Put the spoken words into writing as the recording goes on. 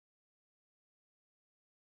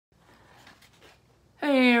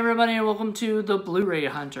Hey everybody, welcome to the Blu-ray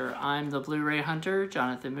Hunter. I'm the Blu-ray Hunter,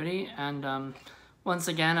 Jonathan Moody, and once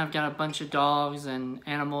again I've got a bunch of dogs and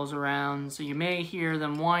animals around, so you may hear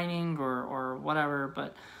them whining or whatever,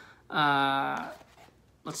 but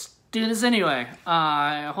let's do this anyway.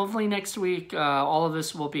 Hopefully next week all of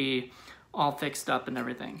this will be all fixed up and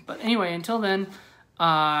everything. But anyway, until then,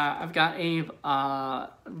 I've got a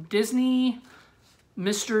Disney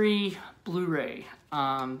mystery Blu-ray.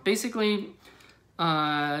 Basically,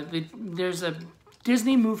 there's a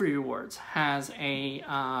Disney Movie Awards has a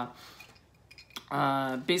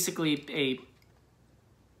basically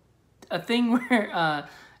a thing where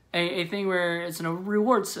a thing where it's in a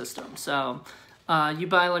reward system. So you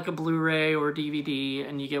buy like a Blu-ray or DVD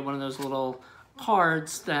and you get one of those little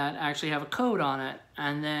cards that actually have a code on it,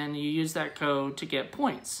 and then you use that code to get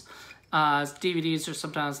points. DVDs are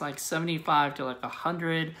sometimes like 75 to like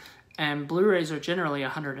 100, and Blu-rays are generally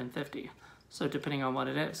 150. So depending on what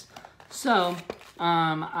it is. So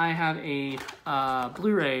I have a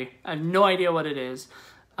Blu-ray. I have no idea what it is.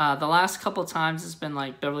 The last couple times it's been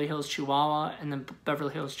like Beverly Hills Chihuahua and then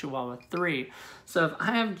Beverly Hills Chihuahua 3. So if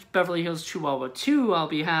I have Beverly Hills Chihuahua 2, I'll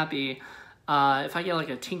be happy. If I get like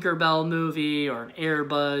a Tinkerbell movie or an Air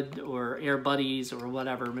Bud or Air Buddies or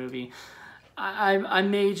whatever movie, I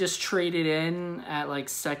may just trade it in at like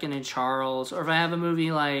Second and Charles. Or if I have a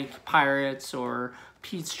movie like Pirates or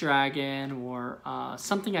Pete's Dragon or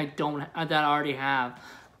something that I already have,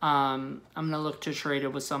 I'm gonna look to trade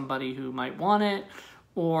it with somebody who might want it,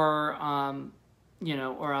 or you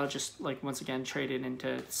know, or I'll just like once again trade it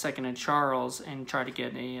into Second and Charles and try to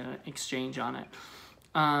get an exchange on it.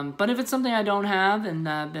 But if it's something I don't have and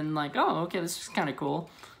then like, oh, okay, this is kind of cool,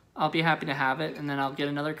 I'll be happy to have it, and then I'll get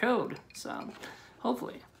another code. So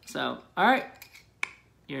hopefully. So all right,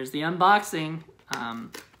 here's the unboxing.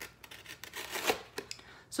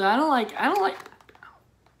 So I don't like, oh,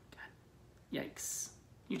 yikes.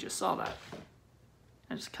 You just saw that.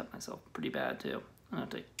 I just cut myself pretty bad too. I'll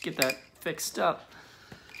have to get that fixed up.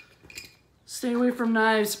 Stay away from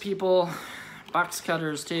knives, people. Box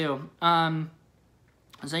cutters too.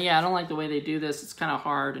 So yeah, I don't like the way they do this. It's kind of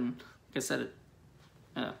hard, and like I said,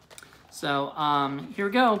 so here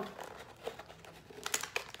we go.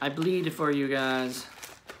 I bleed for you guys.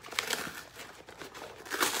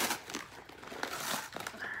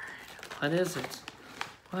 What is it?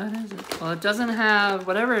 What is it? Well, it doesn't have,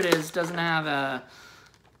 whatever it is, doesn't have a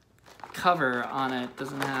cover on it.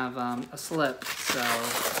 Doesn't have a slip, so.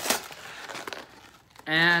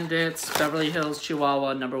 And it's Beverly Hills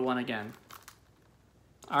Chihuahua #1 again.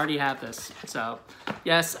 I already have this, so.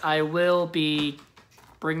 Yes, I will be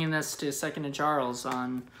bringing this to Second and Charles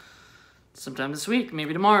on sometime this week,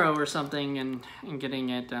 maybe tomorrow or something, and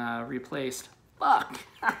getting it replaced. Fuck!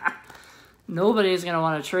 Nobody's going to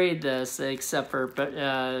want to trade this except for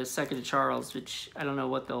Second and Charles, which I don't know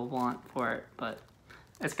what they'll want for it, but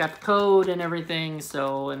it's got the code and everything,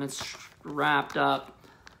 so, and it's wrapped up.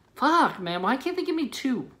 Fuck, man, why can't they give me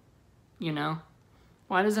 2, you know?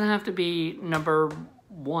 Why does it have to be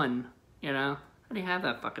 #1, you know? I already have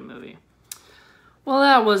that fucking movie. Well,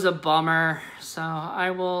 that was a bummer, so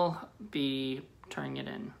I will be turning it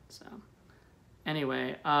in, so.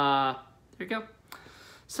 Anyway, there you go.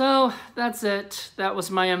 So, that's it. That was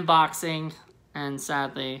my unboxing, and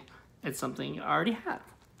sadly, it's something I already have.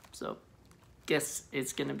 So, guess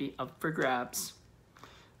it's gonna be up for grabs.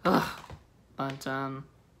 Ugh. But, oh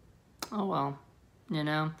well. You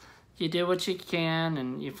know, you do what you can,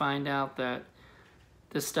 and you find out that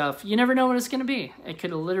this stuff, you never know what it's gonna be. It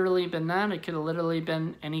could have literally been that. It could have literally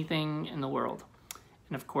been anything in the world.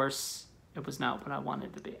 And of course, it was not what I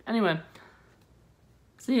wanted it to be. Anyway,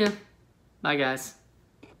 see ya. Bye, guys.